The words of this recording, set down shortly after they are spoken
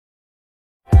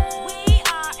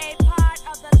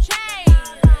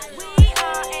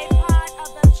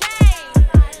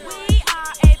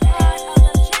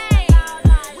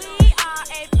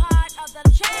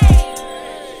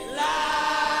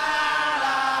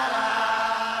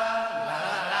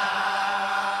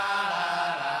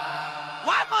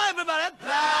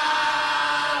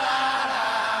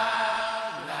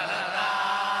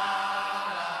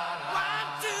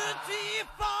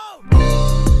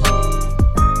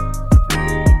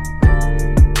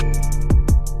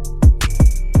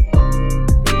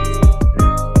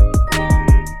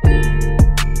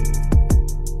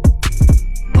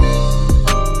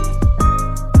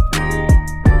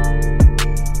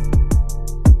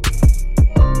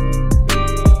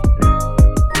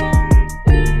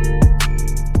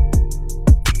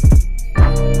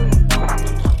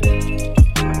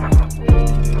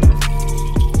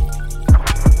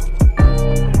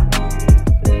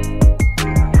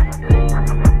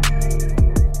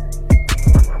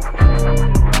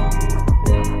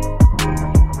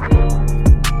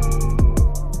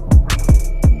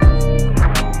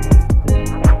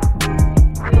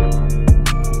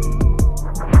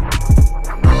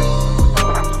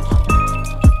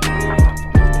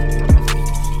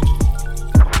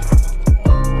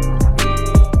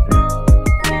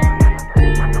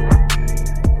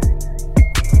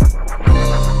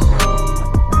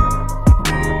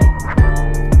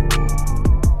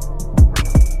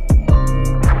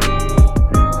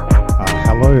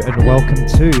and welcome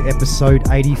to episode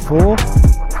 84 of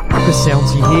The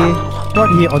Sounds You Hear, right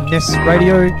here on Ness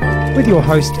Radio, with your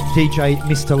host DJ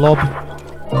Mr. Lob,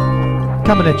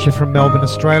 coming at you from Melbourne,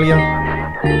 Australia,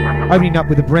 opening up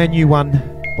with a brand new one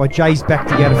by Jay's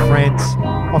Bacti out of France,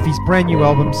 off his brand new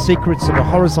album Secrets of a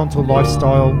Horizontal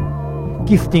Lifestyle,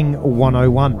 Gifting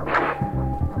 101.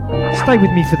 Stay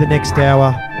with me for the next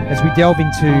hour as we delve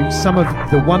into some of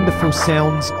the wonderful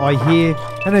sounds I hear,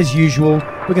 and as usual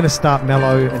we're going to start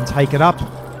mellow and take it up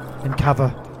and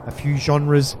cover a few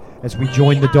genres as we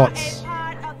join the dots.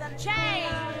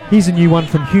 Here's a new one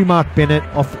from Hugh Mark Bennett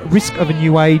off Risk of a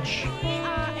New Age,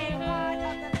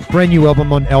 brand new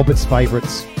album on Albert's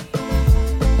Favourites.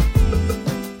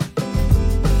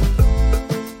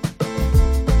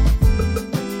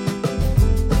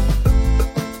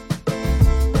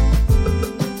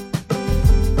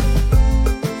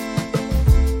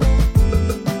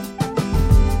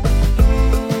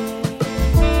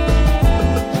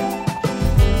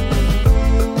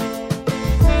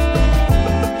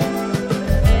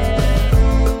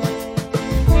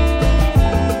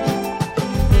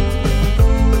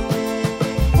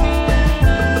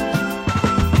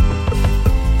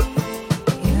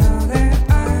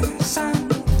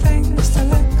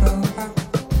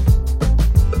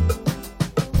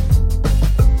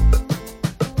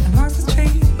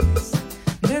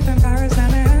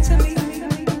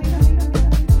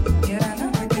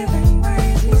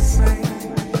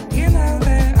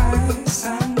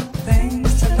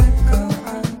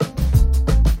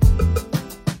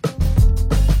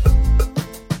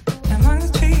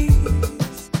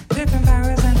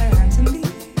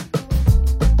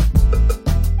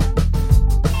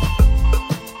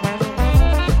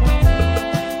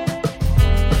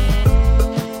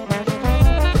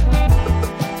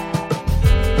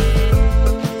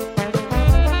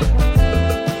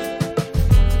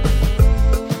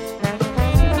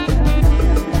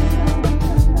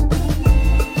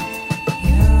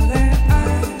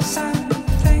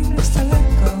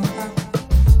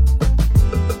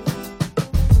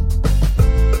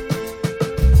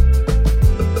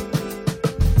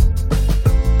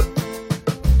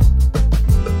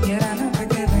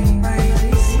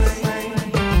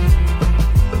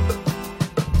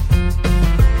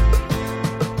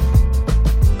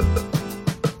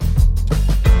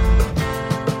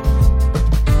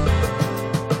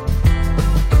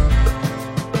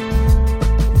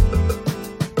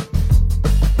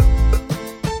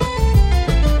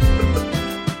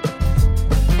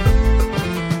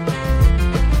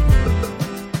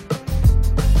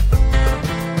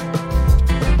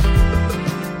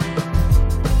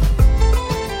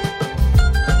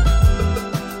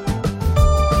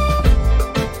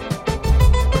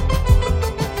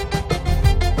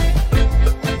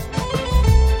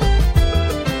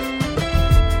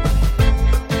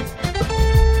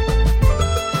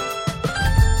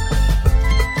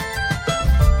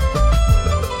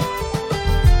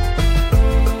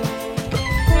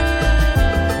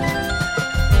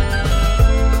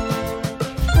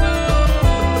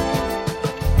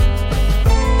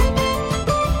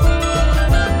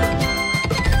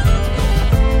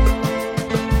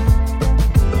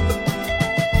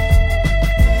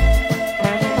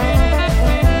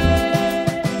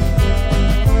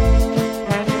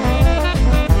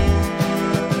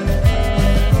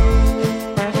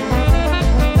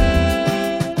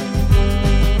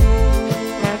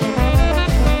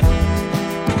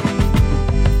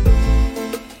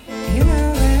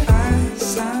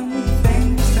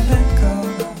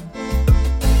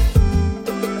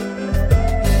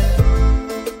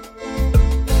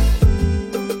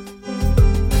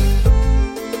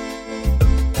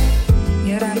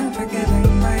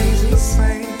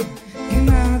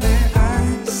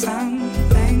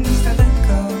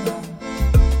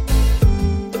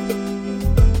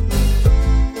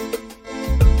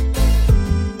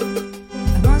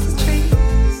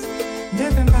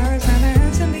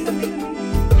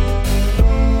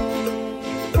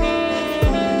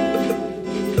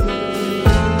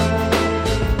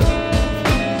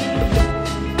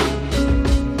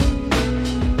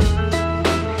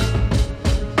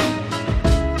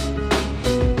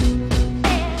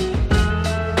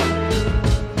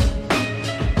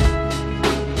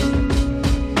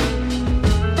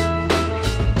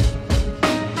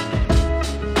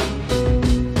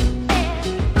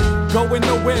 Going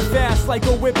nowhere fast like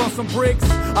a whip on some bricks.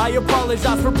 I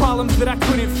apologize for problems that I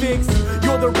couldn't fix.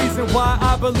 You're the reason why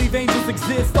I believe angels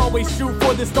exist. Always shoot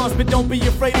for the stars, but don't be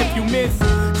afraid if you miss.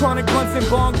 Chronic blunts and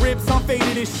bong rips, I'm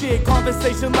faded as shit.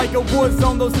 Conversation like a war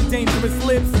zone, those are dangerous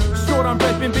lips. Short on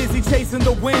breath, been busy chasing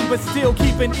the wind, but still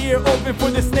keep an ear open for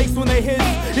the snakes when they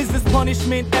hiss. Is this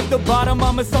punishment at the bottom?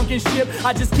 I'm a sunken ship.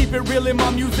 I just keep it real in my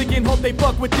music and hope they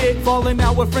fuck with it. Falling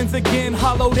out with friends again,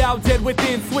 hollowed out, dead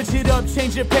within. Switch it up,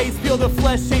 change your pace, peel the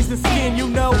flesh, change the skin. You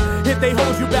know, if they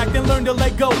hold you back, then learn to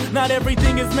let go. Not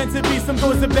everything is meant to be, some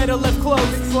doors are better left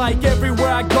closed. It's like everywhere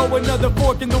I go, another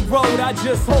fork in the road. I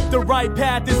just hope the right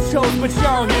path is chose, but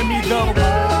y'all hear me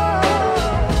though.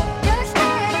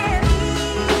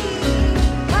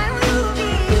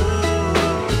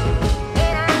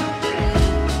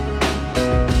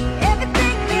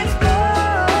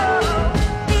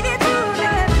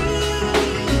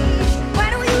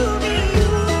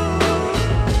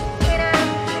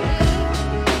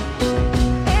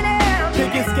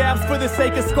 For the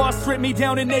sake of scars, strip me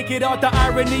down and naked art. The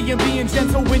irony in being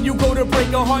gentle when you go to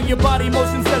break a heart. Your body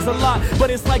motion says a lot, but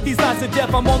it's like these eyes of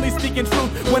death. I'm only speaking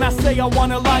truth when I say I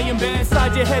wanna lie. And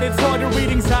inside your head it's hard to read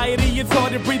anxiety, it's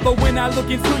hard to breathe. But when I look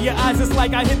into your eyes, it's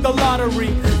like I hit the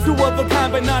lottery. Two of a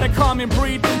kind, but not a common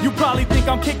breed. You probably think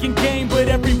I'm kicking game, but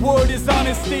every word is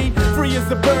honesty. Free as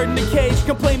a bird in a cage,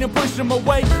 complain and push them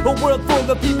away. A world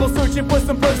full of people searching for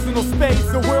some personal space.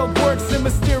 The world works in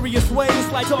mysterious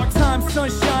ways, like dark times,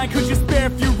 sunshine. Could you spare a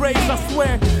few rays? I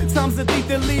swear, time's a thief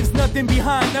that leaves nothing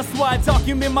behind. That's why I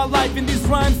document my life in these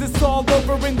rhymes. It's all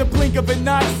over in the blink of an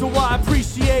eye. So I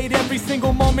appreciate every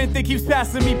single moment that keeps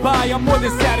passing me by. I'm more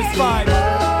than satisfied.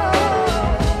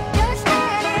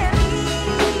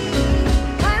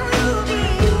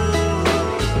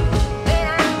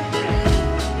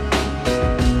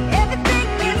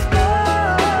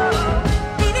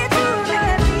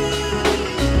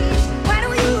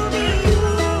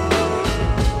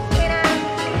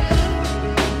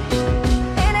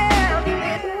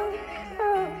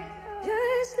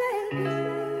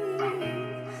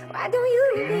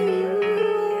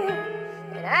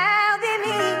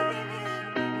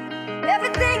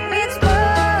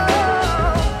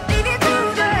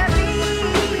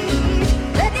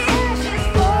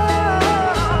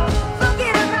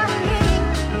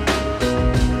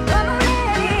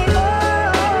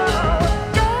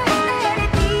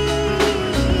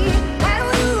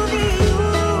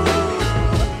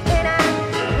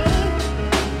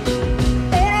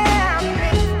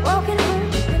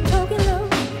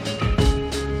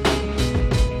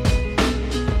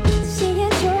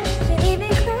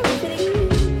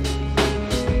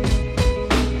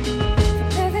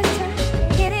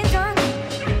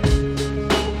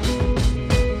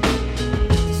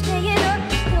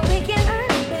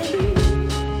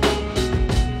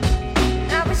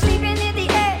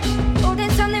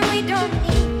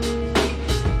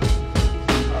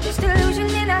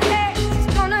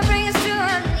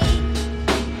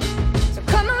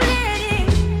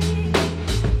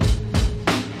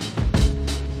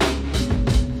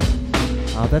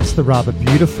 That's the rather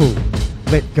beautiful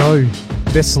Let Go,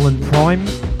 Vessel and Prime.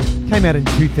 Came out in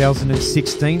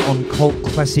 2016 on Cult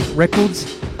Classic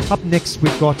Records. Up next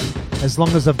we've got As Long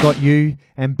As I've Got You,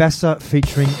 Ambassa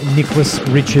featuring Nicholas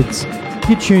Richards.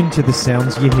 You're tuned to the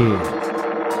sounds you hear.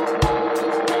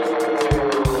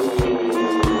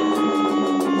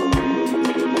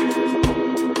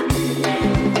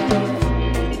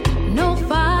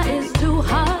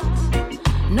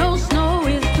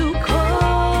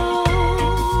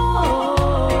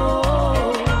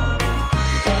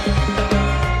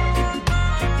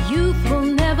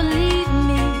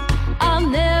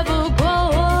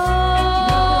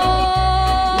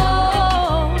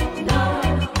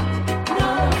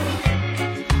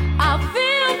 I've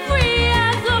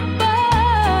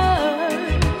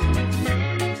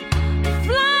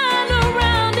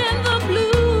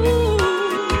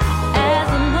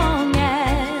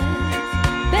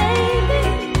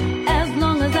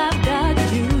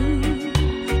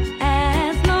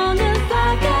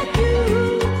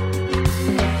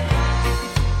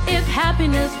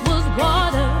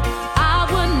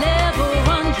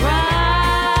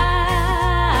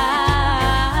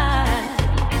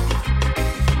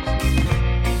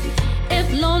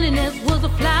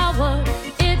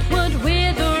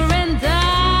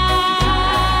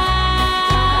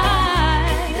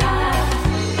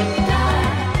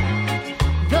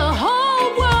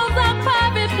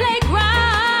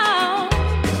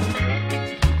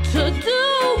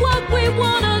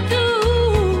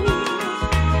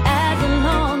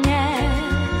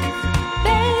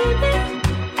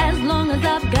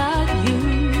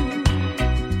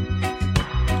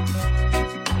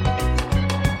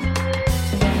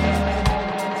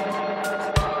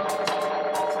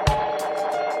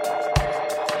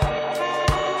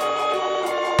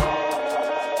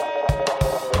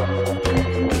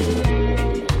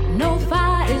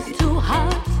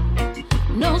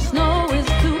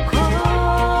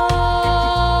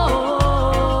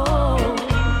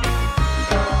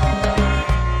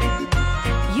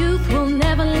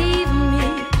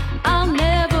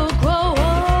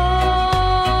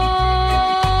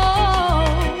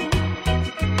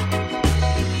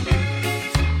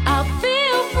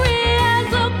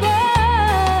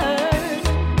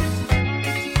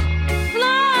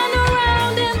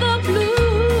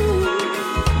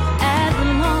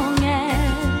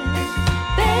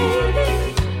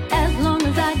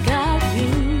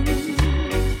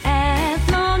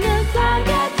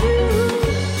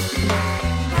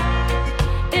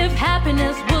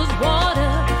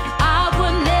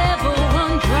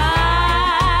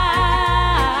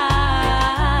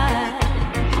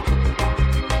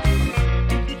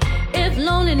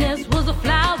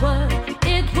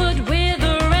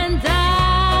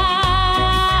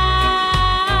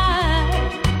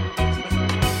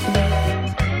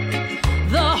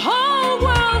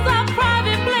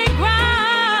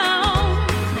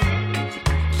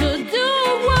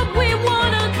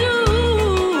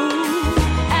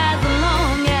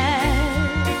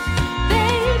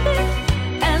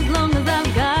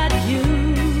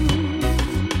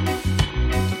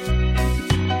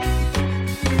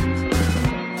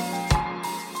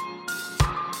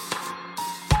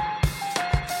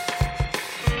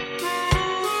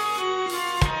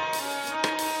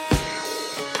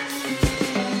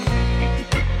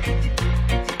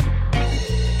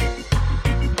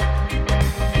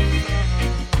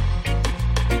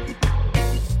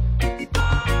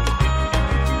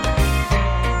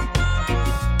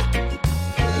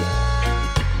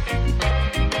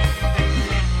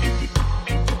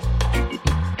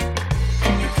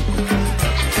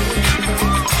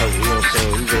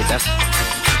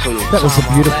That was a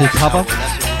beautiful cover.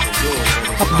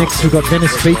 Up next we've got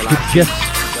Venice Beach with Jeff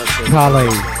Carley.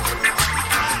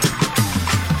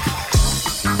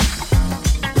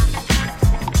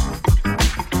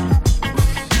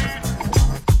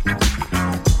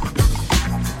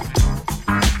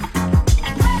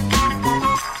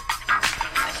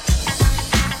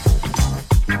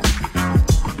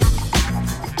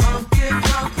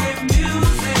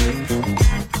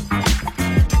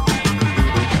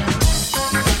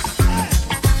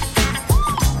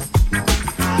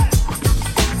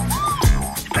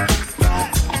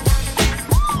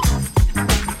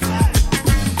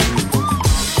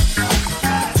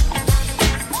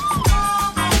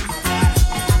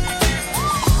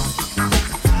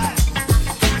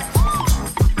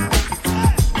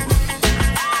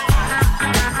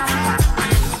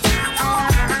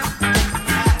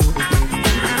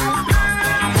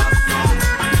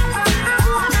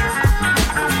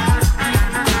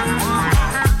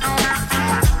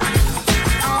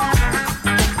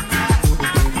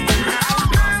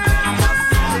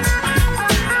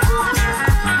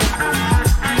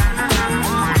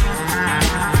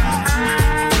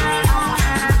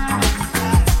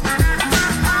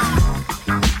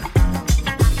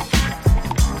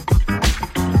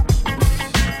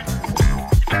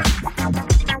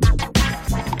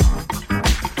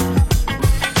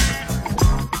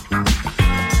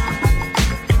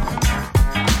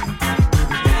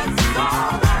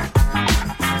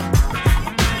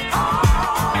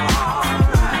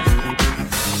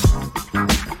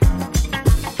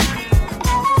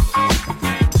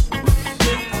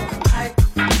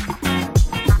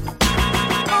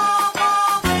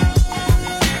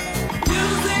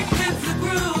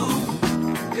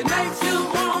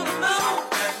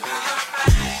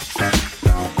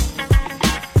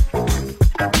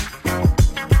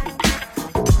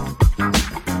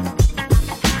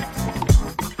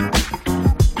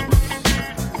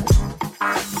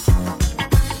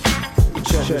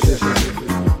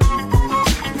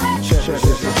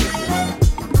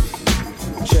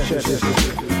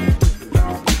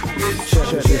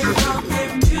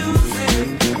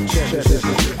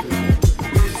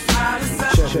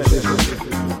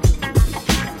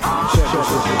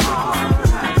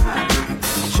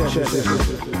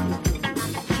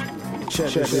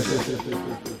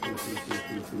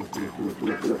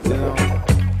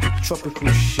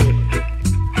 Tropical shit, you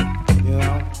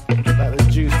know, like the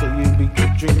juice that you be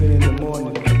drinking in the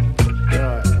morning.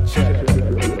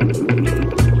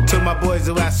 To my boys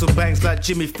who hassle banks like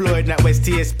Jimmy Floyd, that West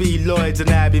TSB Lloyds, and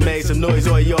I be made some noise,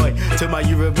 oi oi. To my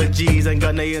Yoruba G's and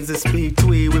Ghanaians that speak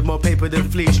Twee with more paper than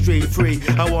Fleet Street free.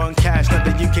 I want cash, not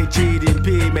the UK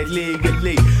GDP made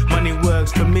legally. Money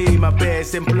works for me, my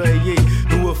best employee.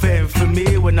 Who will fend for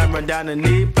me when I run down and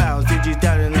need pounds? DG's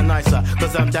down in the nicer,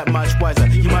 cause I'm that much wiser.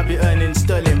 You might be earning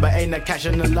sterling, but ain't a cash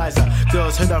analyzer.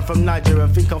 Girls heard I'm from Nigeria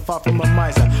and think I'm far from a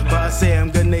miser. But I say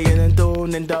I'm Ghanaian and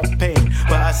don't end up paying.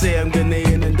 But I say I'm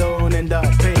Ghanaian and don't end up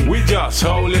paying. We just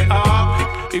hold it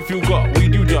up. If you got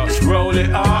weed, you just roll it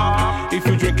up. If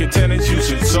you drink it tenants, you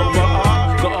should sober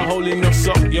up. Got a hole in your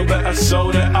sock, you better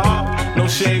sold it up. No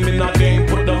shame in our game,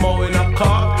 put them all in a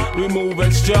car. We move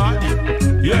and strut.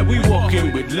 Yeah, we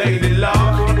walking with lady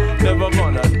luck. Never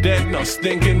gonna dead, no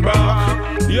stinking rock.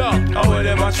 Yo, I will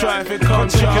never try if it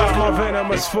comes. Check out my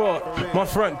venomous foot. My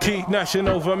front teeth gnashing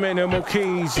over minimal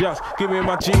keys. Just give me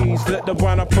my G's, let the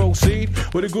banner proceed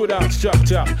with a good out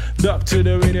structure. Duck to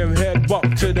the rhythm, head bop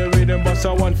to the rhythm. Bust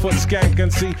a 1 foot skank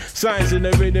and see signs in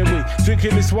the rhythm. We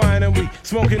drinking this wine and we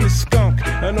smoking this skunk.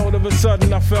 And all of a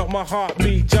sudden I felt my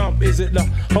heartbeat jump. Is it the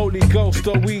Holy Ghost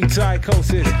or weed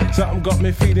psychosis? Something got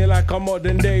me feeling like I'm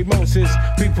modern day Moses.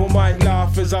 People might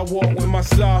laugh as I walk with my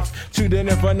staff. True, they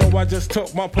never know I just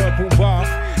took my purple bath.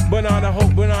 Banana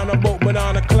hope, banana boat,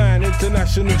 banana clan.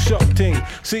 International shop team.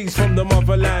 Seeds from the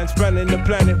motherland. Spanning the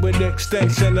planet with the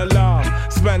extension alarm.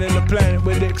 Spanning the planet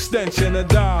with the extension of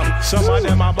dom. Some of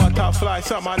them are butterfly,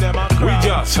 some of them are crab. We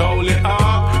just hold it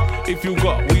up. If you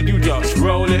got weed, you just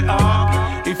roll it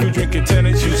up. If you drink it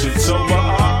tenants, you should sober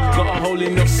up. Got a hole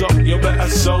in your sock, you better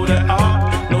sold it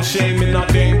up. No shame in our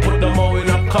game, put them all in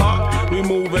a car. We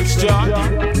move and strut.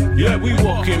 Yeah, we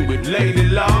walking with lady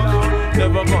luck.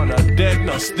 Never gonna dead,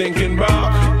 no stinking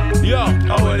rock. Yo,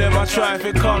 I will never try if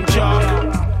it come chalk.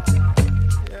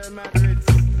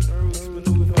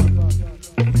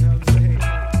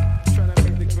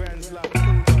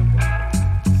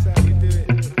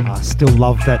 I still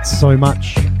love that so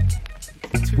much.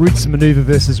 Roots Maneuver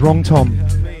versus Wrong Tom.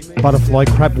 Butterfly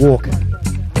Crab Walk.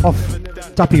 Off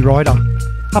Duppy Rider.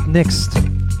 Up next,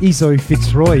 Izo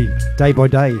Fitzroy, Day by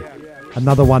Day.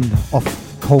 Another one off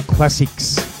Cult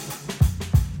Classics.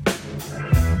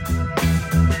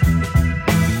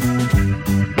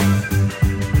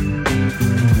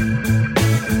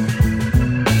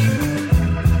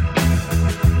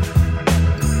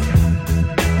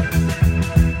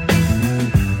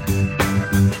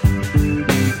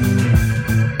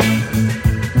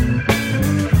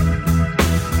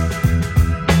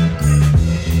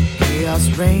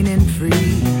 raining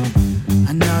free.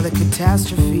 Another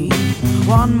catastrophe,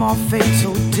 one more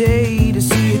fatal day to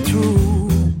see it through.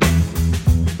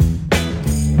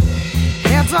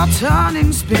 Heads are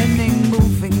turning, spinning,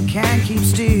 moving, can't keep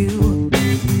still.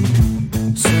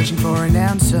 Searching for an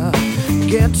answer,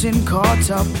 getting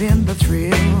caught up in the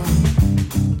thrill.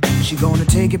 She gonna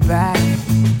take it back.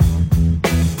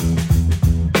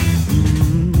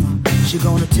 She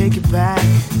gonna take it back.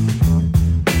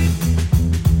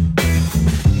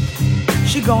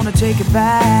 She gonna take it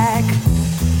back.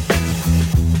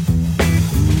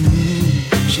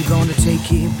 She gonna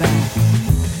take it back.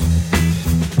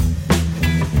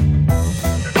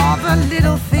 All the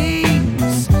little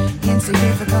things,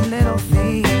 insignificant little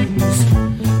things.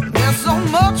 There's so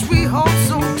much we hold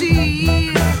so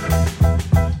dear.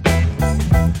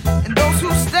 And those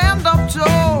who stand up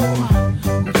tall,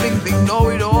 who think they know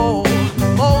it all,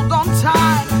 hold on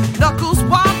tight, knuckles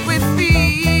wide with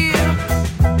fear.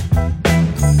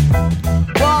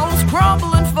 Walls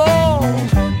crumble and fall,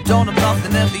 don't have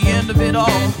nothing at the end of it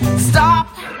all. Stop,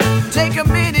 take a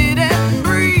minute and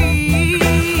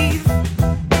breathe.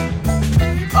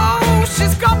 Oh,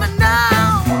 she's coming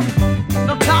now,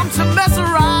 no time to mess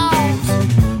around.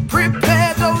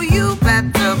 Prepared, oh, you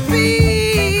better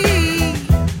be.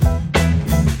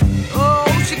 Oh,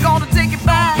 she gonna take it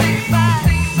back.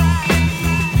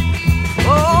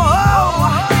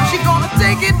 Oh, she gonna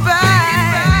take it back.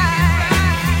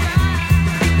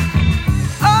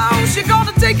 Oh, she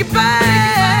gonna take it back.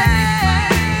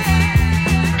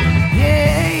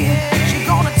 Yeah, she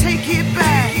gonna take it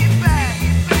back.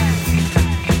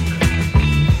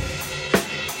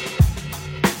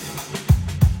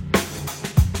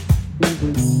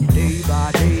 Day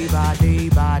by day by day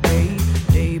by day,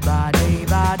 day by day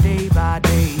by day by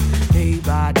day, day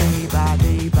by day by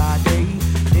day by day,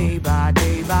 day by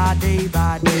day by day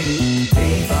by day,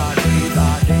 day by day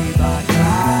by day by day,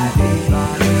 day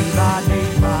by day by day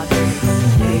by day,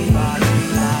 day by day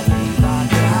by day by day, day by day by day by day, day by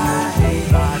day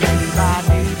by day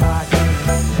by day, day by day by day by day, day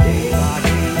by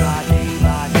day by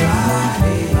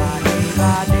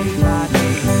day by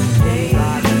day, day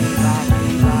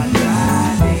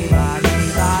by day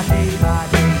by day by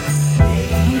day.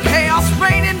 Chaos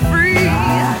reigning free,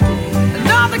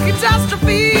 another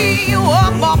catastrophe,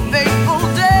 one more fateful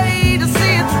day to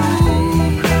see it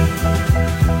through.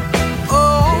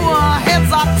 Oh, our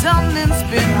heads are turning,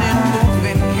 spinning,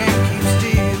 moving, can't keep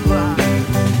still.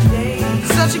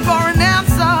 Searching for an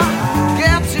answer,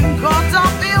 getting caught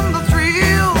up in the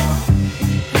thrill.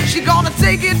 She gonna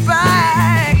take it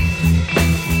back.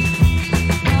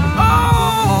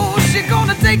 Oh, she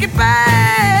gonna take it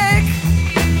back.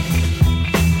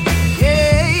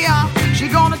 Yeah, she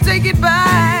gonna take it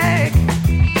back.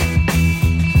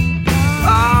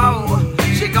 Oh,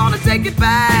 she gonna take it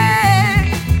back.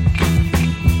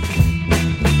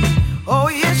 Oh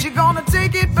yeah, she gonna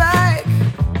take it back.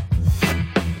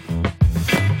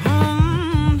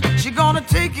 She gonna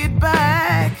take it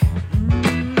back.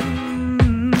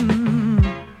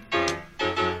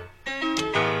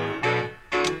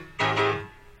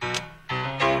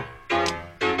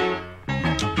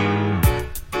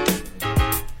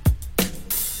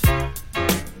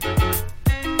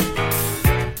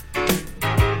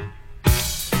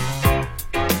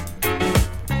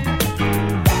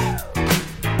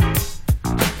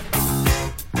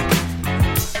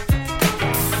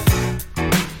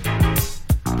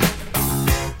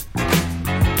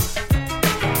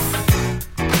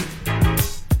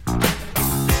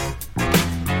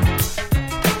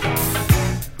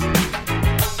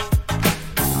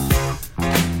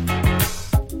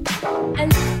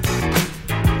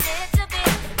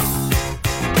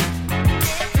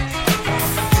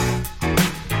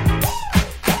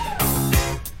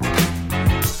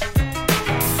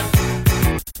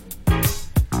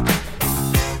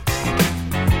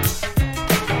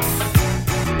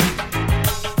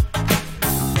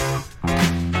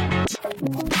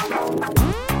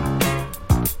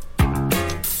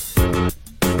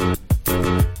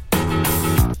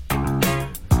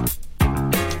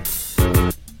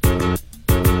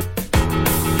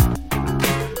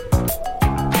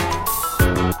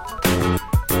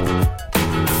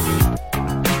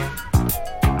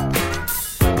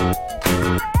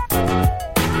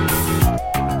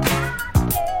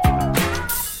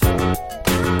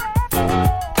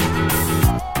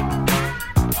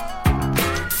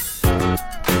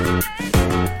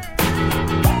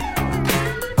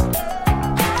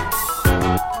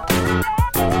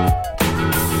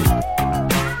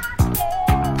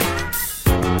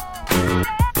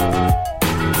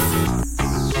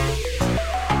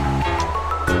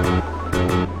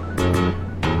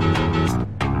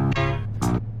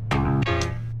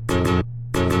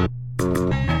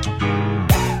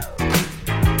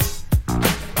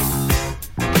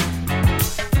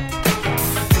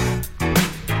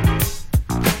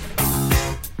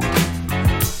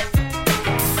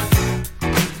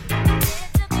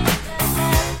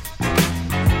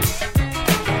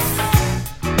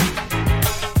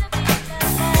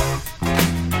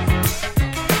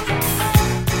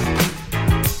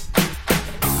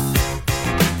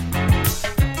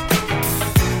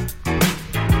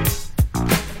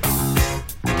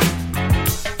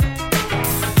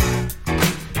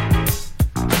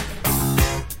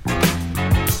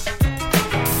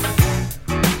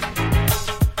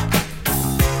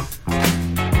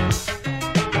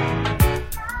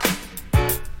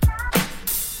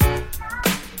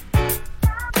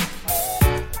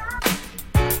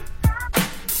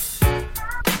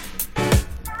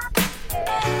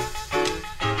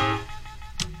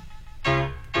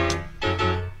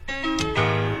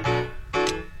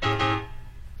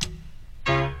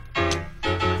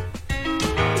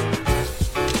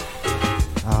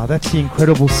 That's the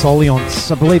incredible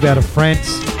Soliance, I believe out of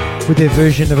France, with their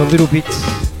version of a little bit,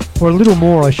 or a little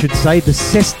more I should say, the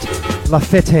C'est La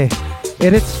Fête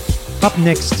edit. Up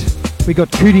next, we got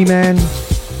Cootie Man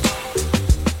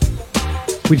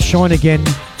with Shine Again,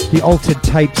 the Altered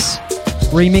Tapes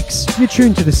remix. You're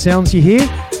tuned to the sounds you hear,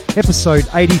 episode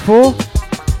 84,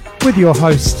 with your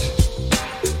host,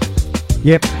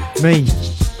 yep, me,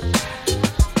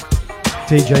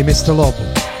 DJ Mr. Lob.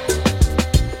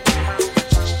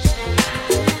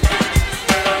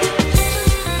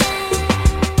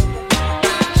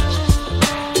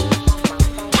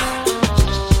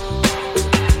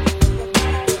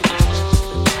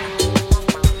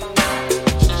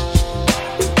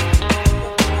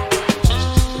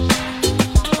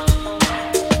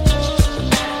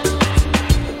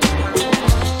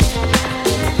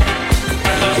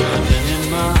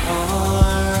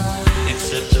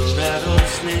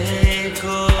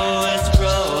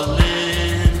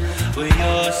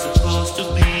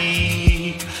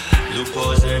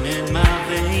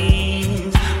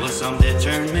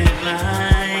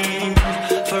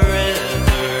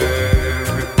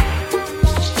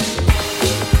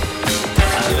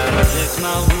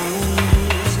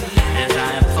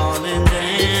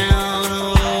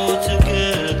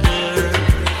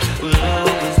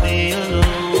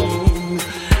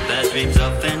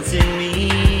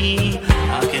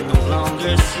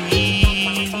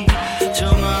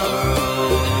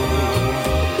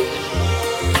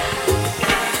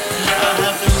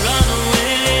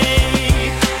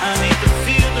 I need to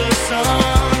feel the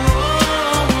sun.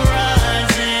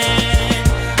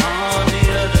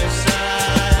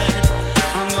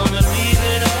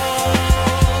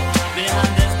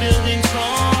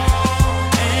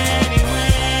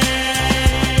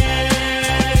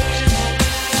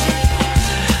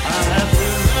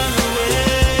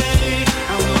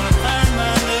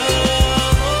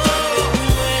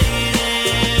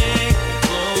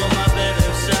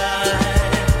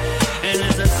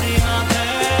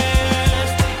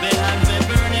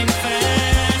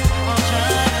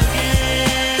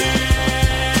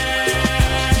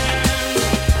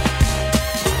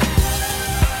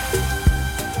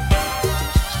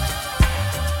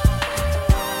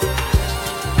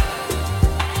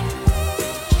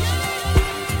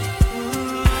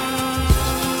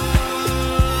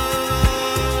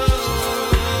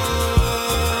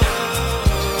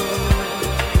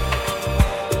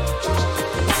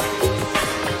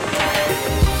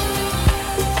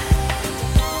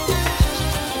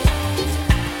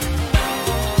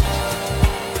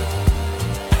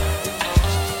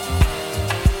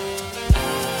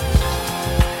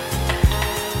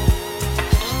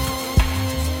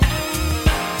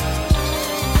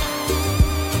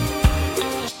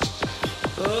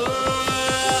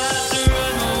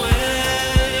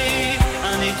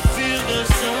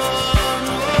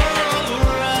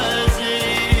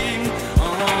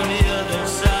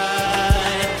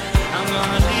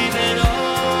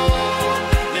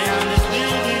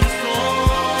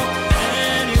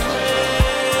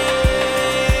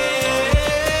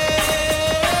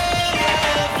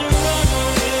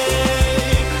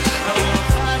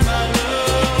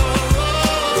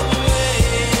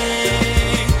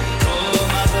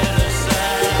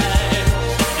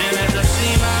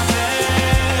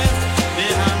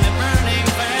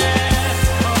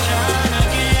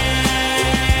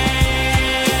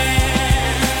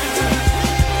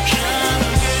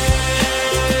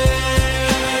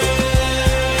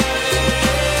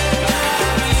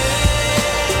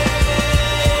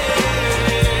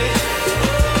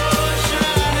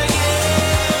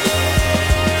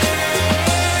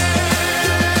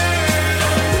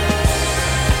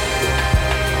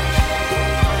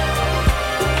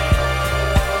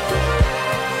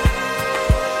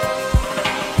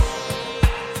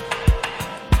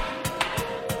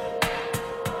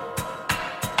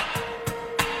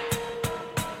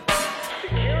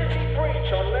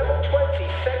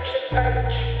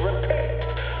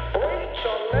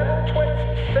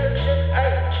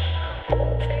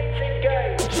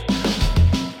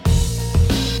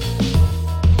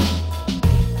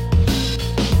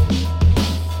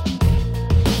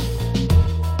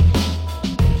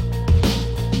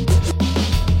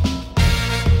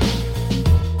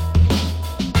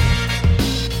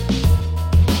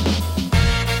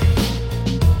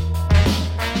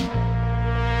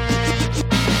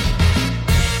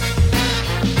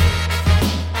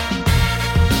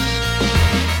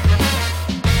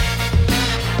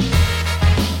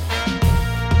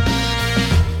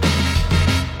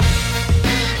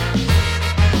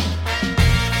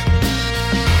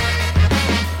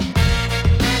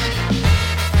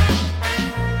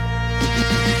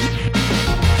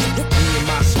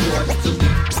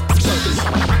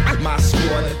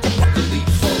 squad, delete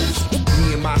foes.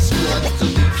 Me and my squad,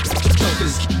 delete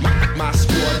junkers. My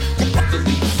squad,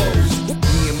 delete foes.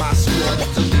 Me and my squad,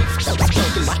 delete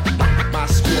junkers. My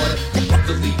squad,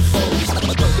 delete foes.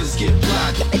 Junkers get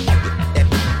blocked.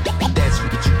 That's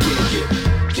what you get.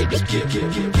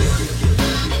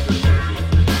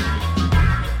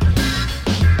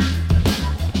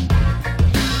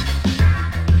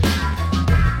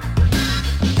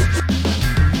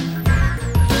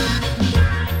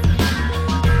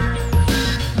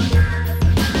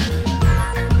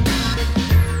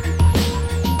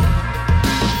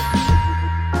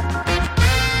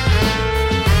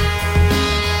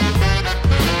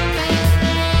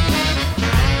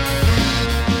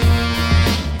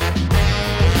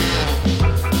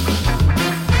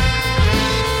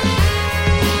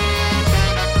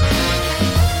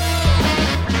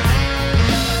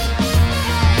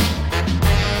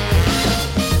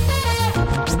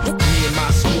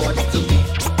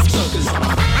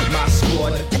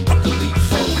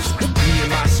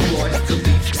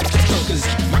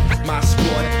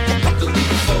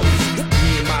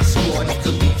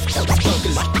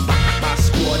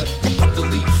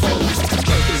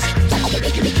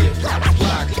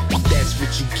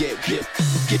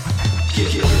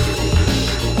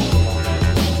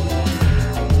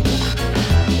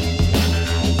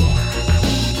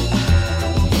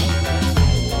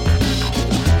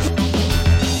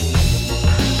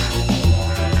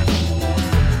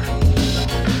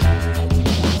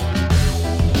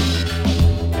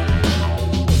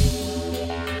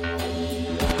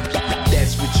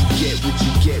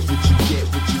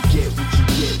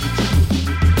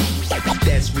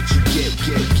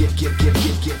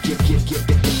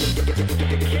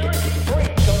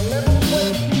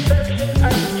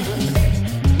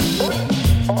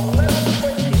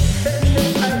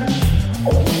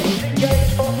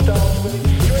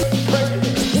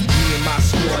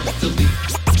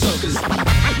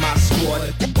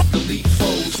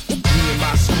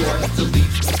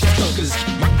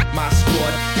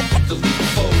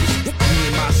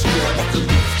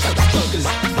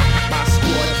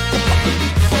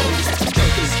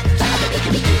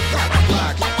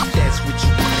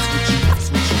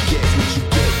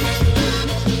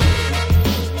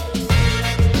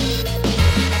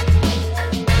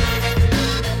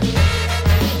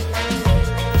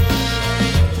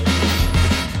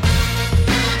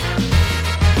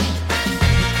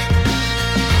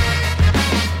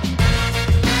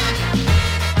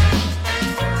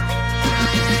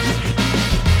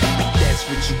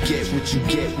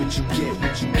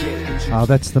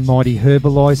 That's the mighty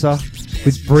Herbalizer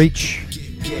with Breach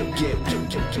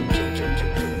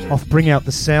off Bring Out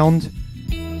the Sound.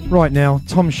 Right now,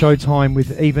 Tom Showtime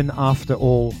with Even After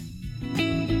All.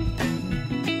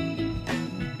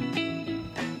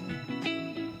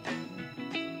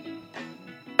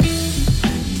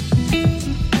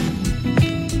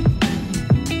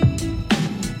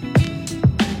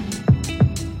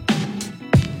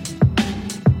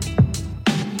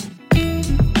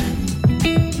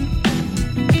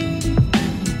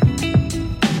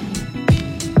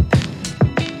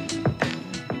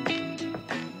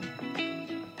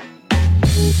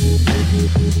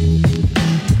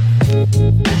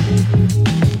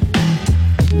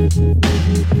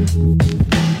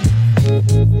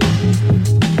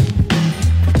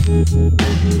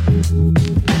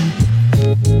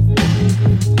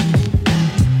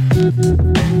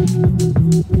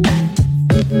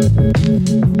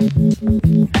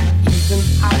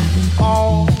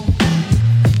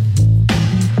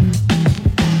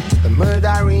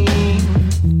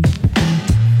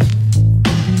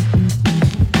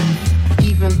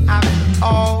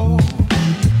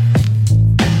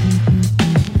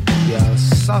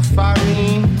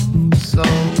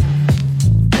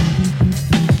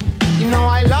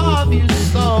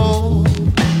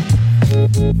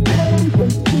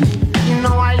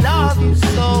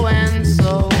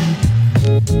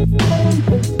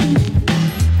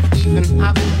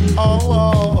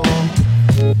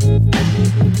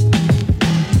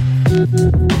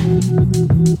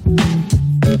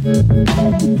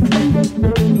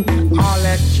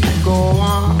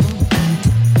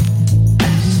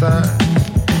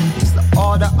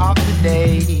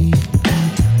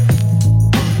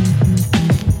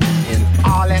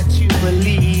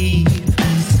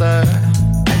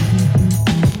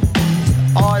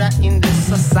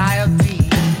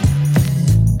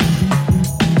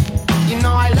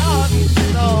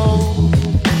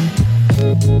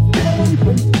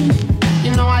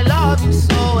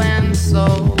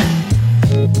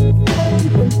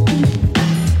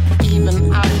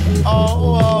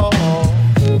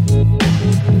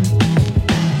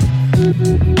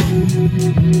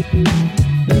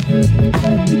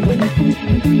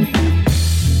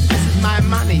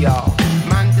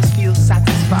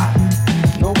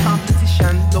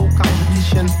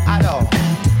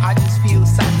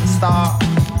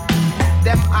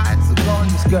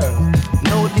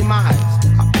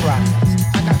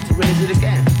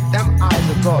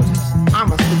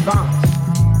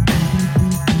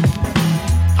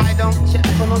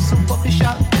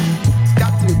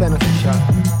 beneficial.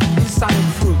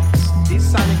 These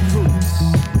sonic fruits,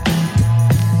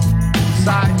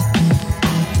 sides,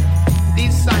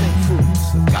 these sonic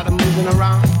fruits got them moving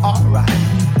around, alright.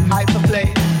 Hyperplay,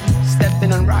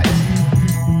 stepping and rising.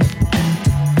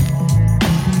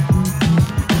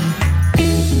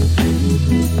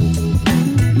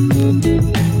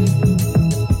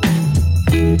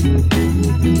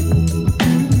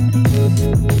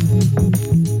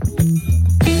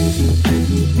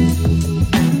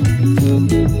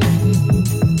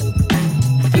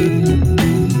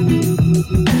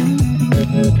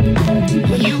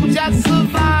 You just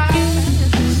survived,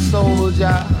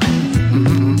 soldier.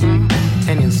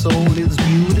 And your soul is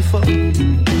beautiful.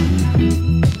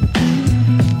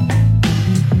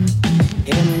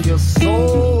 And your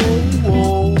soul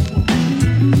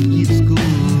is good.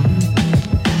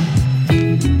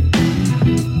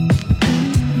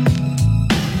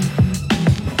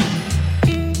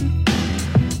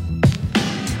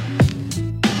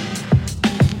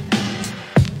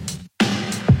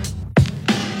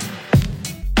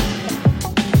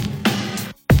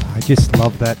 I just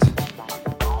love that.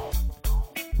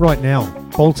 Right now,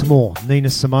 Baltimore, Nina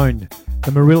Simone,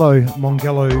 the Murillo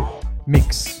Mongello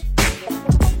mix.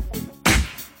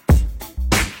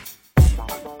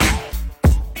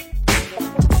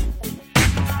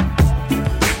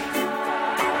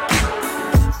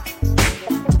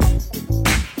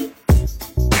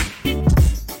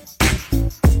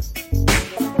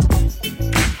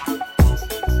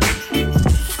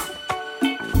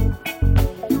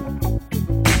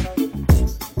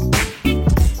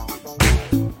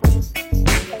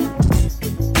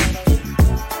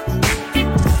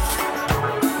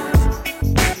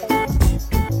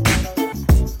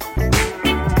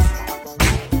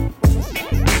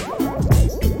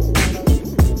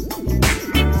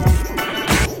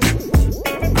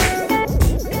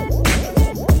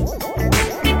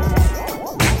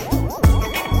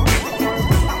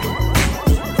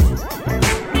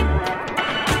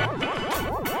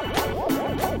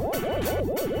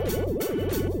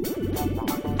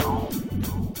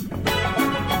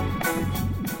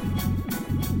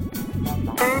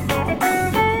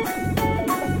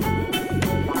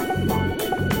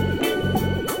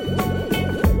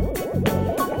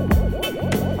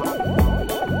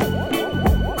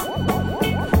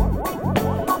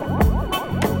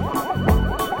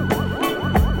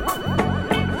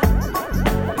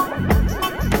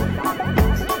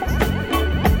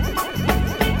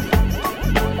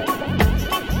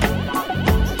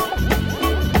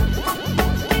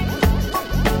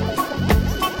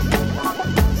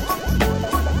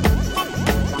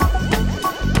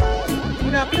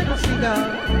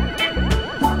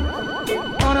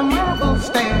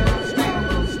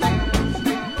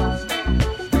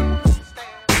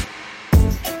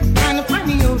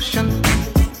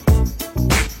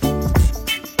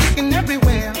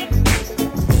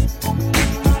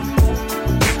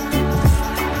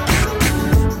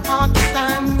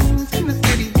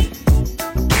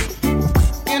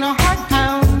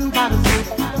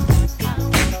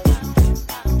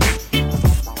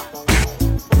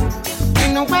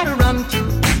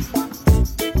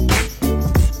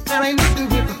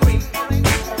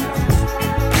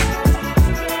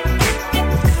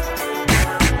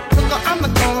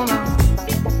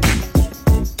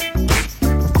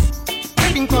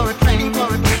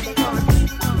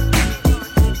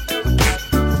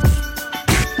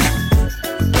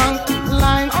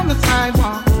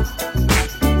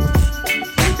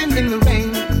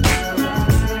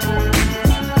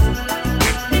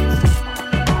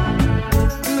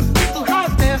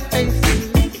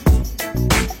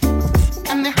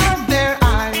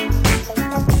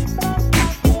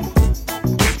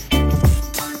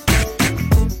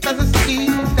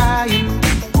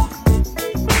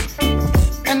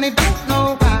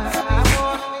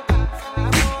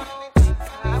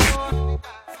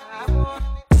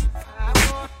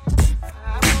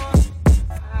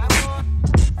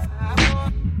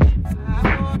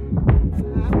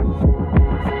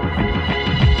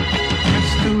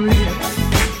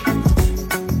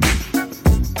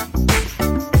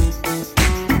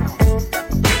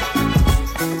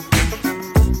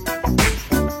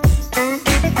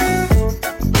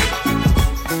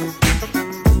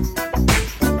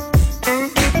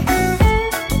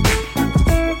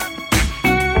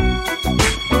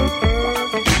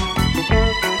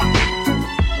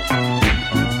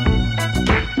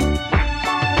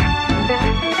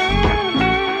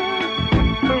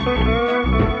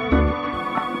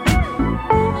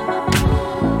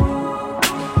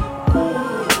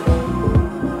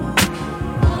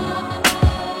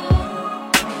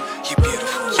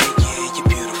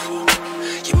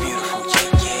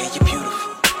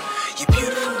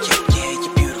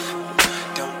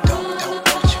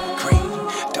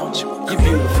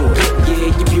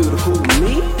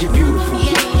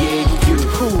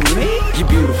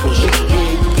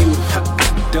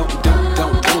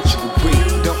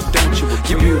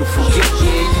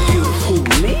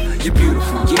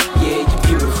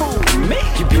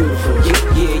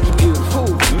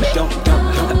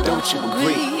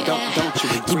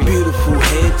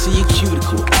 to your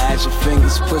cuticle. As your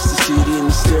fingers push the CD in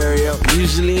the stereo,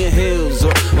 usually in heels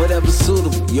or whatever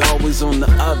suitable. You're always on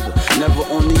the other, never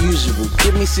on the usual.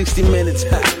 Give me 60 minutes,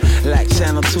 like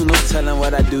Channel 2, no telling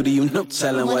what I do to you, no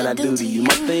telling what I do to you.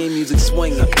 My theme music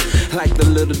swinging, like the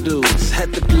little dudes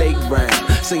at the playground,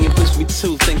 singing Push Me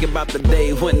Too. Think about the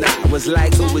day when I was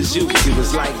like, who was you? You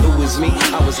was like, who was me?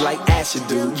 I was like, Asher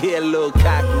do. Yeah, a little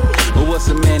cocky, but what's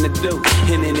a man to do?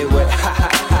 And anyway, ha ha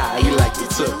ha, you like it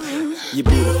too. You're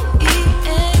beautiful.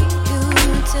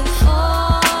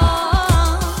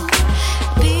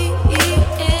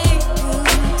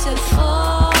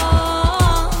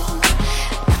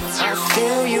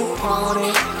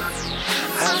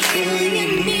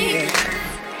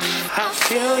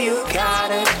 Feel you got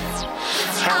it.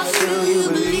 I feel you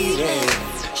believe it.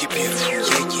 You're beautiful,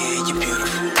 yeah, yeah, you're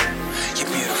beautiful. You're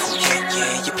beautiful, yeah,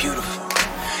 yeah, you're beautiful.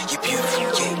 You're beautiful,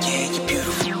 yeah, yeah, you're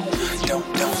beautiful.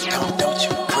 Don't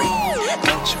you agree?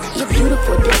 Don't you agree? You're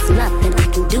beautiful, there's nothing I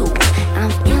can do.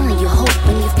 I'm feeling you,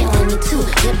 hoping you're feeling me too.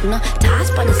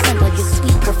 Hypnotized by the scent of your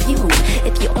sweet perfume.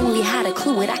 If you only had a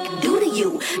clue what I could do to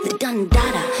you. The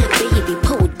dun-dada, baby,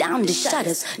 pull down the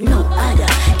shutters. No other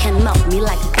can melt me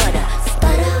like butter.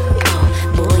 Oh,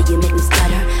 boy, you make me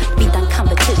stutter. Beat down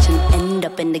competition, end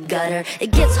up in the gutter.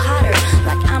 It gets hotter,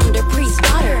 like I'm the priest's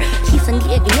daughter. Keys in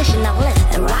the ignition, now let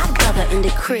and ride, brother. In the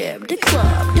crib, the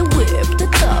club, the whip, the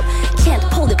tub. Can't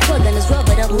pull the plug on this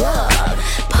rubber of love.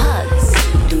 Pugs,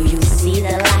 do you see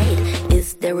the light?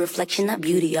 It's the reflection of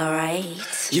beauty, alright?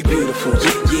 You're beautiful,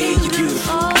 yeah, yeah, you're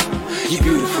beautiful. You're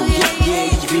beautiful, yeah, yeah,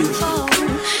 you're beautiful.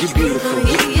 You're beautiful,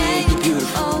 yeah, yeah, you're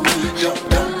beautiful.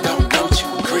 Don't you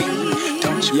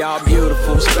agree? Y'all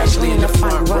beautiful, especially in the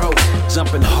front row.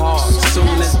 Jumping hard soon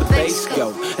as the bass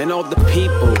go. And all the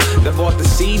people that bought the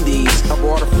CDs. I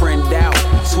brought a friend out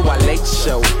to our late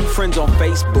show. Friends on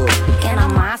Facebook. And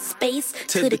on MySpace.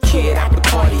 To the kid at the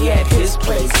party at his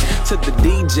place. To the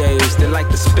DJs that like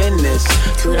to spin this.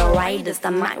 To the writers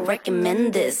that might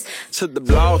recommend this. To the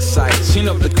blog sites, you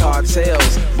know the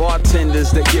cartels.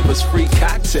 Bartenders that give us free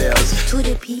cocktails. To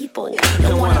the people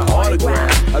that want an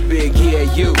autograph. A big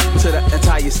yeah you. To the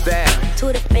entire staff. To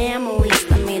the families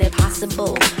that made it possible.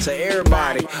 To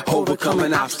everybody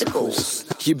overcoming obstacles.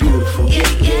 You're beautiful, yeah,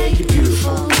 yeah, you're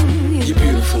beautiful. You're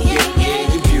beautiful, yeah,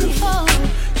 yeah, you're beautiful.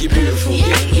 You're beautiful,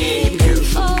 yeah, yeah, you're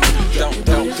beautiful.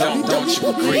 Don't you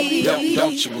agree?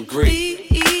 Don't you agree?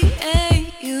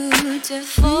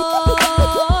 Beautiful.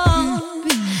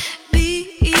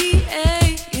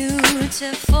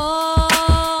 Beautiful.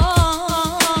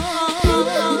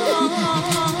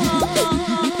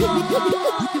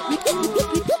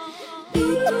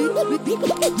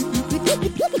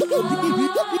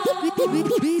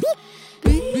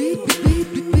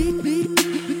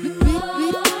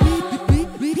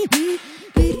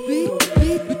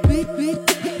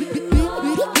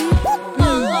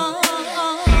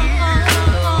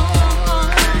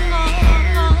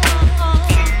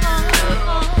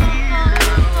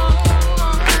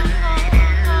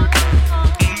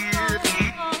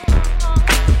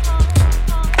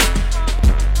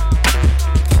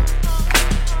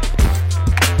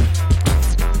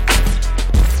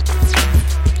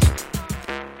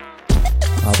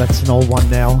 That's an old one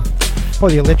now. By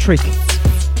The Electric.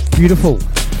 Beautiful.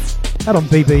 Out on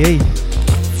BBE.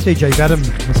 DJ Vadim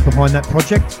was behind that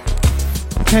project.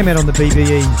 It came out on the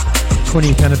BBE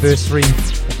 20th anniversary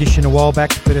edition a while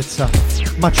back, but it's a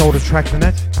much older track than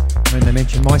that. When they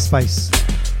mentioned MySpace.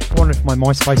 I wonder if my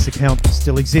MySpace account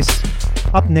still exists.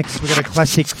 Up next, we've got a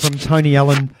classic from Tony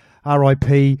Allen,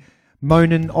 R.I.P.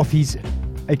 Moanin' off his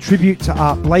A Tribute to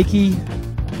Art Blakey.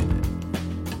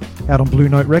 Out on Blue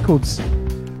Note Records.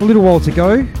 A little while to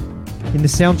go in the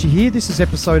sounds you hear. This is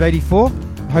episode 84.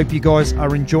 I hope you guys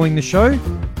are enjoying the show.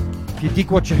 If you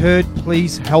dig what you heard,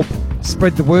 please help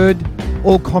spread the word.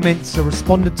 All comments are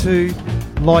responded to,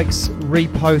 likes,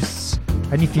 reposts,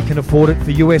 and if you can afford it,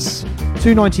 for US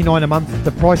 $2.99 a month,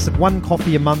 the price of one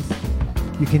coffee a month,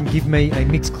 you can give me a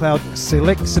Mixcloud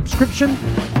Select subscription,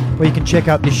 or you can check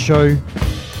out this show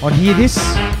on Hear This,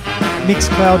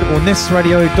 Mixcloud or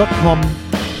nestradio.com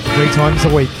 3 times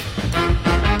a week.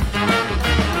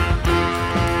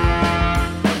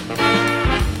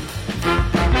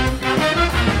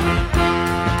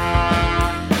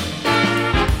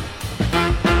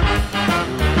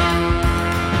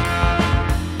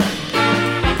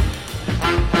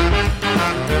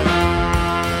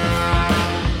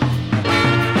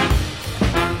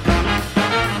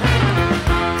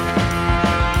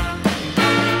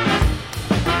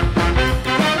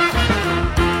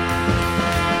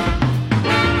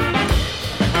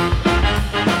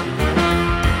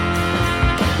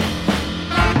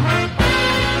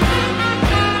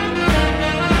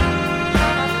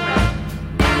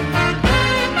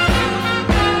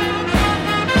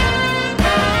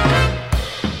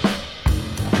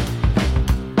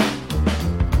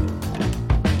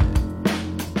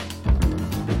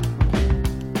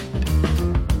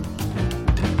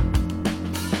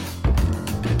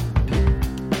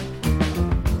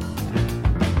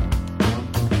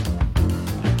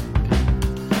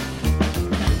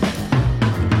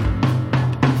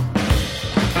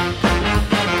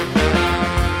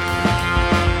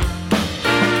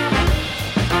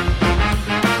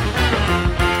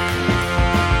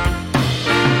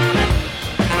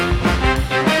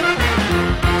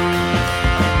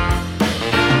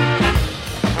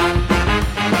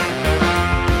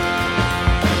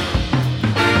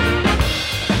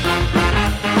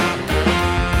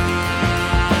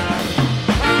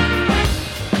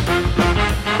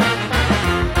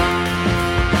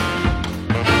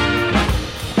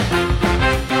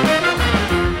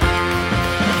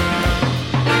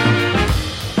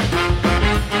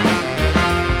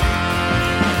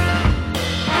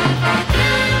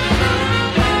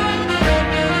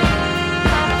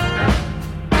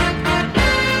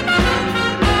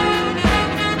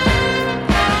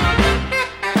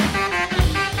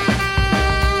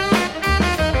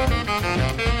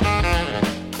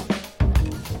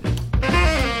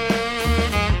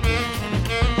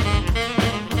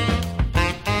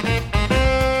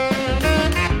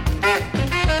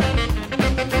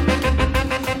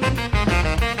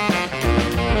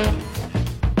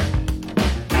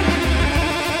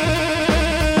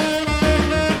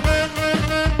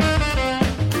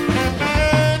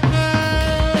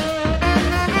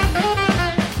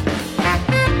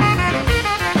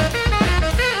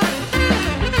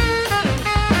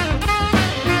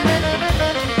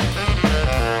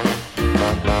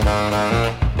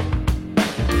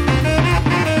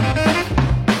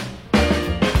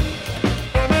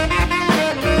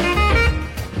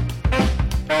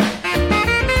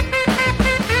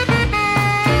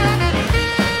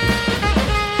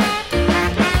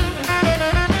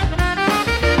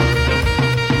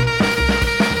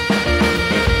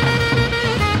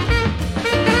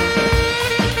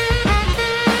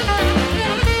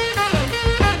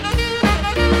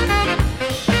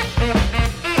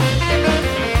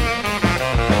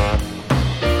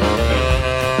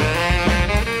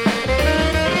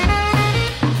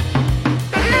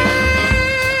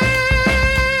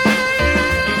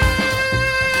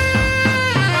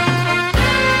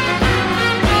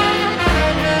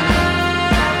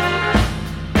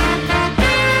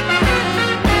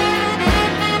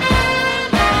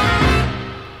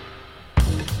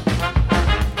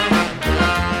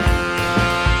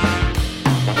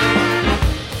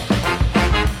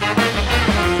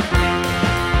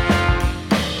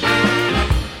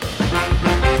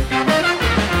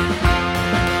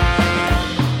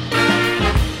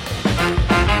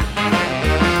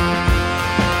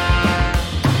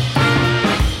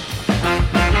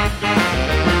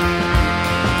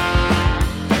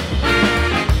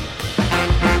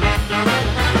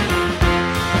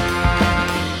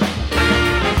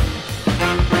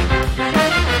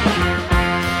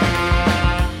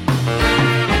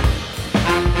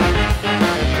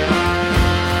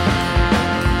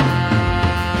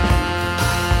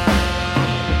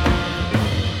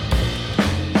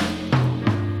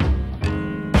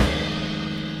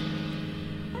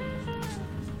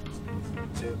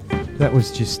 That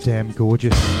was just damn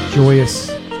gorgeous,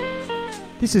 joyous.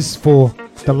 This is for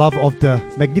The Love of the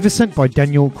Magnificent by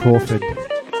Daniel Crawford.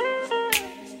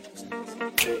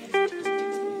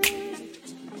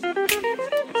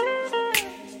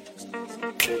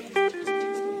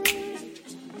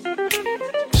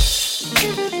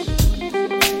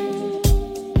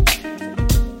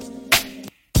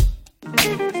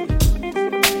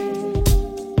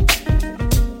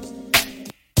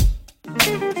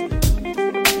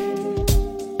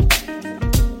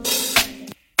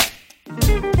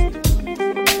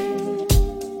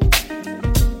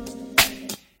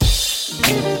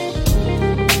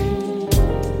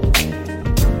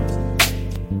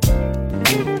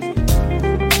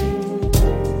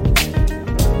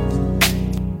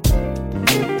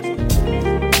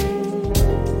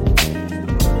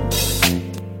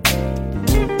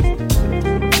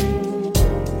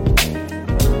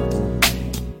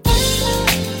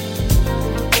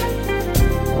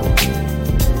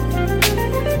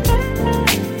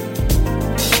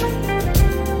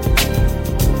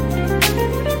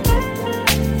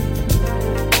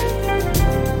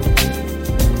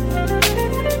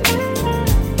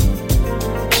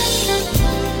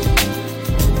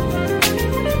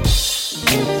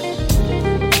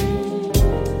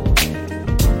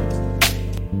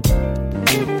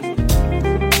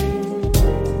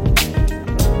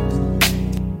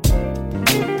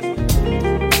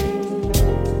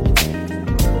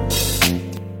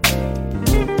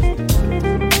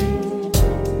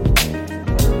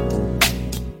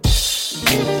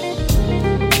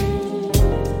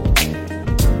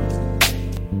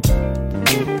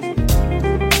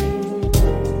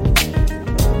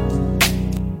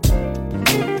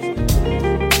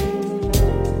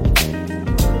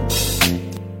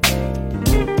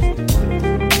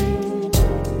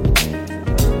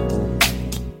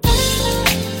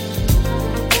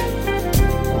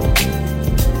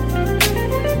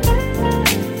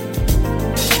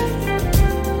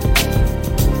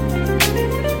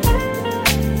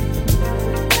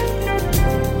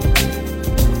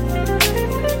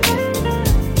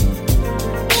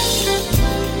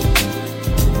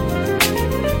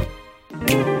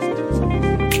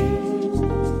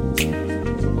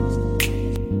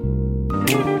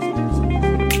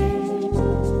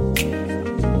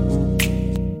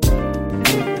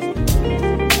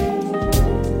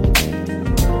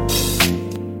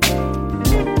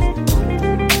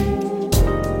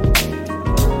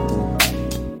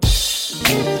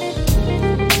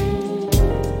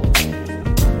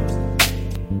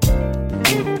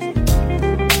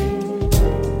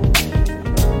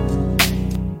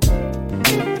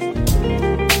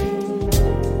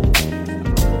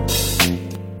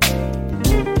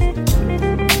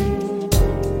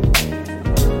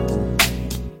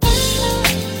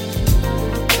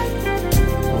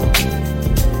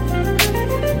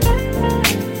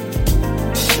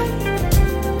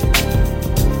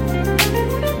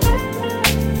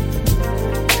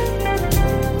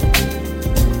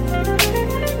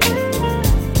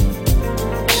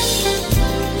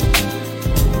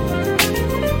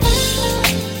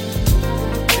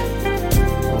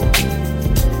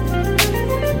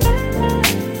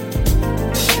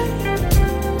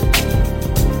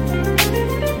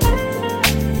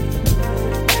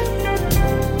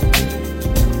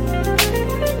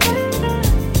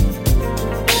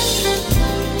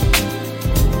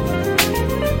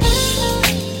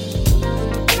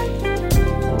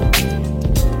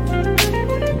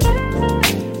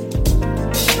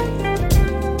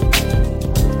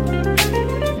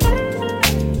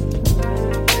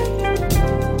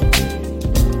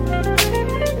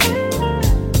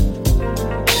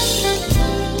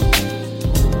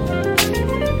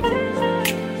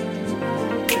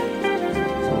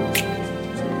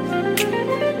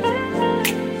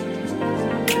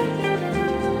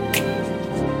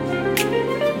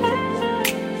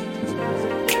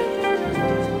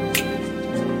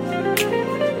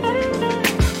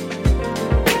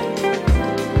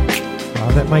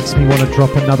 Makes me want to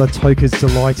drop another Toka's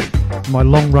Delight, my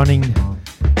long-running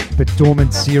but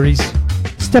dormant series.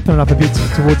 Stepping up a bit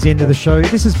towards the end of the show.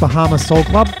 This is Bahama Soul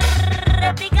Club,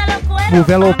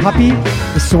 Movelo Puppy,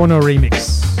 the Sauna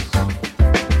remix.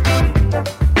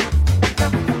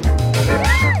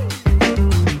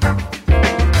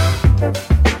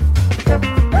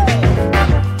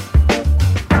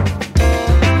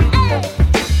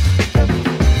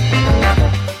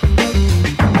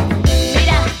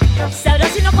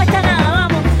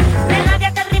 Deja que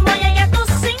este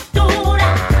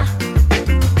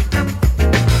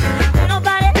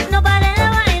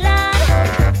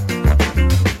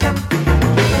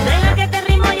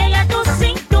ritmo llegue a tu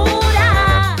cintura.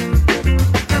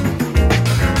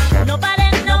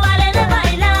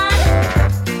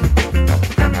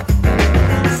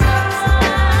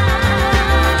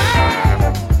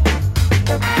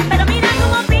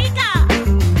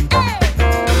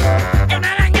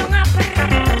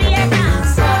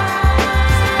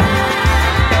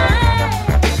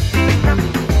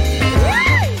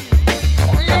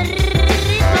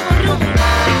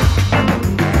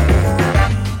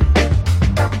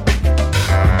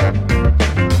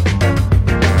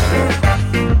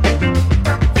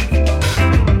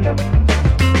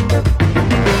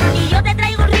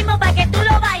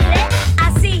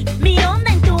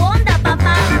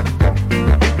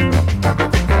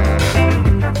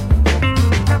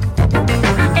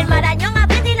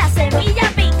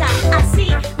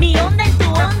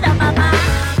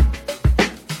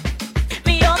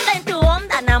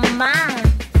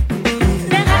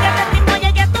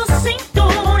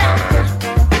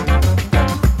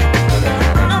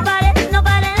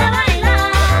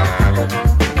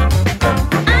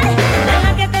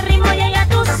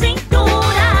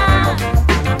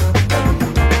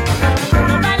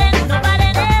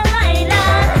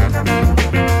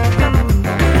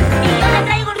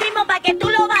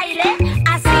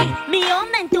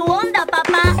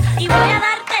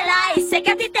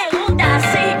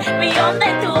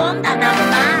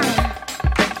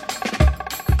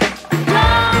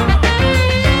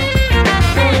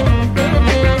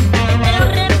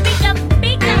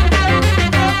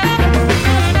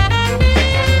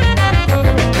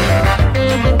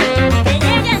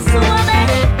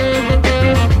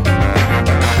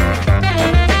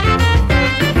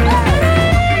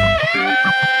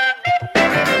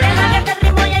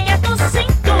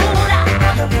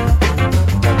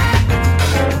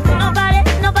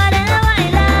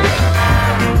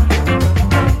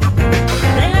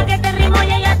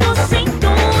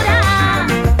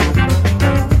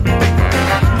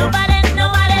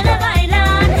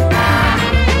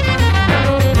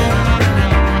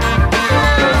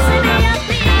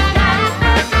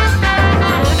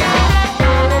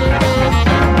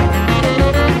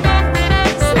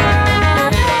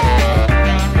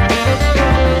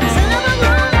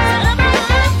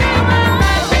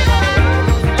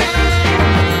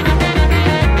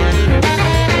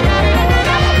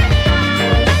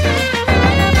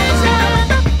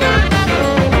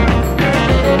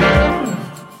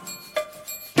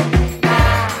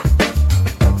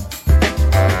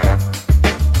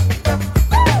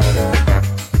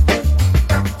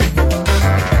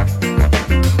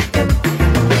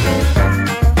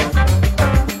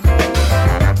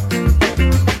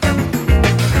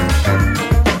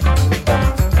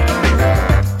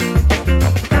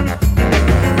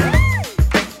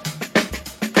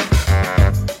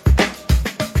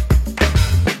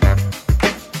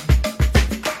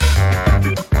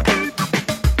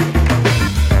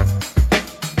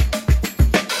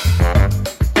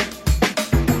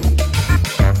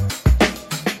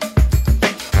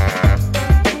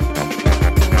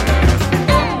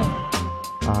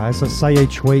 as I say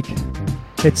each week,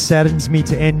 it saddens me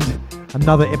to end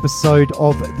another episode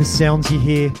of The Sounds You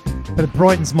Hear, but it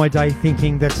brightens my day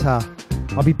thinking that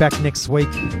I'll be back next week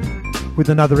with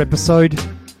another episode.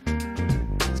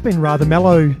 It's been rather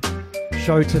mellow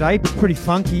show today, but pretty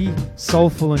funky,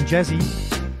 soulful and jazzy,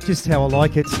 just how I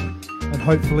like it, and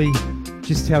hopefully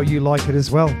just how you like it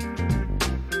as well.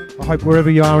 I hope wherever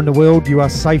you are in the world you are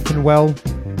safe and well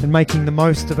and making the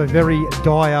most of a very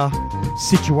dire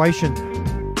situation.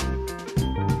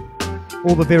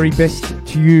 All the very best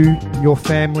to you, your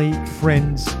family,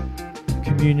 friends,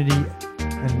 community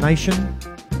and nation.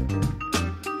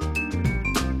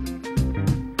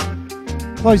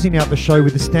 Closing out the show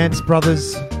with the Stance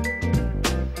Brothers.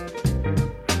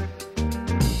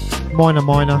 Minor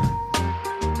Minor.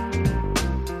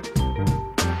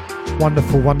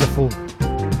 Wonderful, wonderful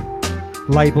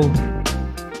label.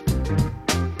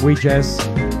 We Jazz.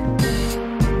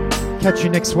 Catch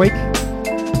you next week.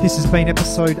 This has been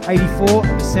episode 84 of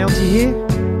The Sounds You Hear.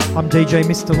 I'm DJ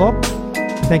Mr. Lob.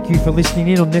 Thank you for listening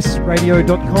in on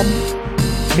nestradio.com,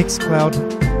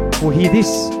 Mixcloud, or Hear This.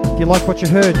 If you like what you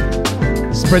heard,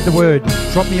 spread the word.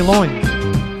 Drop me a line.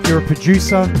 If you're a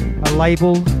producer, a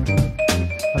label,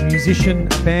 a musician,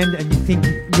 a band, and you think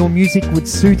your music would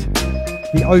suit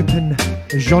the open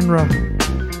genre,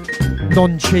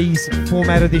 non-cheese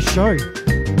format of this show,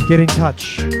 get in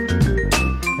touch.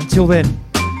 Until then,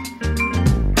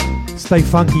 stay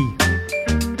funky,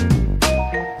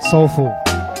 soulful,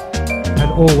 and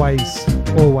always,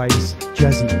 always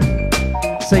jazzy.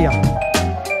 See ya.